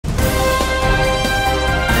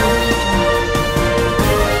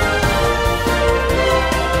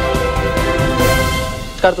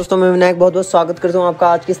नमस्कार दोस्तों, मैं विनायक बहुत बहुत स्वागत करता हूं आपका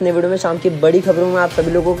आज की इस नई वीडियो में। शाम की बड़ी खबरों में आप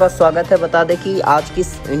सभी लोगों का स्वागत है। बता दें कि आज की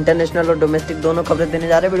इंटरनेशनल और डोमेस्टिक दोनों खबरें देने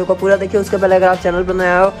जा रहे हैं। वीडियो को पूरा देखिए। उसके पहले अगर आप चैनल पर नए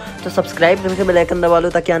आए हो तो सब्सक्राइब करके बेल आइकन दबा लो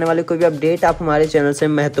ताकि आने वाली कोई भी अपडेट आप हमारे चैनल से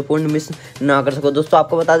महत्वपूर्ण मिस ना कर सको। दोस्तों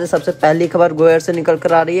आपको बता दें, सबसे पहली खबर गो एयर से निकल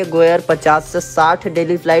कर आ रही है। गो एयर 50 से 60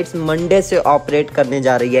 डेली फ्लाइट्स मंडे से ऑपरेट करने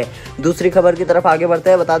जा रही है। दूसरी खबर की तरफ आगे बढ़ते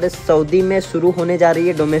हैं। बता दें, सऊदी में शुरू होने जा रही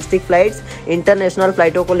है डोमेस्टिक फ्लाइट्स। इंटरनेशनल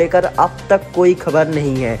फ्लाइटों को लेकर अब तक कोई खबर नहीं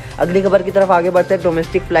है। अगली खबर की तरफ आगे बढ़ते हैं।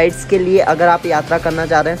 डोमेस्टिक फ्लाइट्स के लिए अगर आप यात्रा करना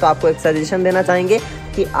चाह रहे हैं तो आपको एक सजेशन देना चाहेंगे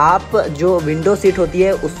कि आप जो विंडो सीट होती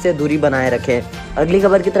है उससे दूरी बनाए रखें। अगली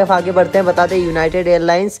खबर की तरफ आगे बढ़ते हैं। बता दें, यूनाइटेड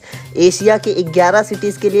एयरलाइंस एशिया के 11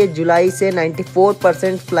 सिटीज़ के लिए जुलाई से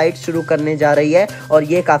 94% फ्लाइट शुरू करने जा रही है और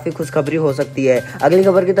ये काफ़ी खुशखबरी हो सकती है। अगली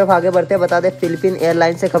खबर की तरफ आगे बढ़ते हैं। बता दें, फिलीपीन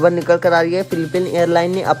एयरलाइन से खबर निकल कर आ रही है। फिलीपीन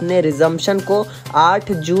एयरलाइन ने अपने रिजम्पशन को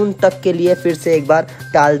 8 जून तक के लिए फिर से एक बार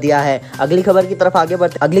टाल दिया है। अगली खबर की तरफ आगे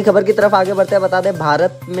बढ़ते हैं। बता दें,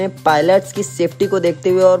 भारत में पायलट्स की सेफ्टी को देखते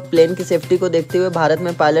हुए और प्लेन की सेफ्टी को देखते हुए भारत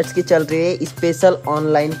में पायलट्स की चल रही है स्पेशल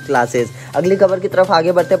ऑनलाइन क्लासेस। अगली खबर की तरफ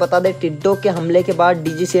आगे बढ़ते बता दें, टिड्डों के हमले के बाद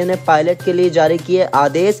डीजीसीए ने पायलट के लिए जारी किए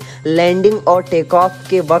आदेश। लैंडिंग और टेक ऑफ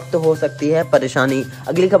के वक्त हो सकती है परेशानी।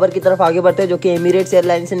 अगली खबर की तरफ आगे बढ़ते हैं, जो कि एमिरेट्स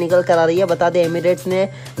एयरलाइन से निकल कर आ रही है। बता दें, एमिरेट्स ने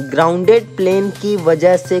ग्राउंडेड प्लेन की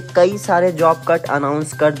वजह से कई सारे जॉब कट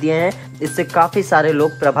अनाउंस कर दिए हैं। इससे काफ़ी सारे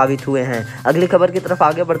लोग प्रभावित हुए हैं। अगली खबर की तरफ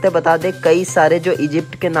आगे बढ़ते बता दें, कई सारे जो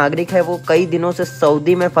इजिप्ट के नागरिक हैं वो कई दिनों से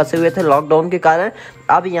सऊदी में फंसे हुए थे लॉकडाउन के कारण।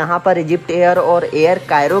 अब यहाँ पर इजिप्ट एयर और एयर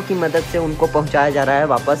कायरो की मदद से उनको पहुँचाया जा रहा है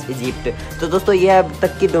वापस इजिप्ट। तो दोस्तों, ये अब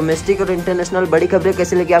तक की डोमेस्टिक और इंटरनेशनल बड़ी खबरें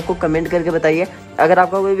कैसी लगी आपको कमेंट करके बताइए। अगर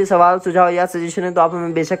आपका कोई भी सवाल, सुझाव या सजेशन है तो आप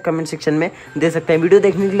हमें बेशक कमेंट सेक्शन में दे सकते हैं। वीडियो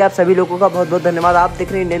देखने के लिए आप सभी लोगों का बहुत बहुत धन्यवाद। आप देख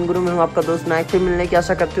रहे हैं इंडियन गुरु में हूँ आपका दोस्त नायक। फिर मिलने की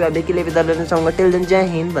आशा करते हुए अभी के लिए विदा लेना चाहूँगा। टिल देन, जय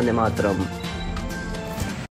हिंद, वंदे मातरम।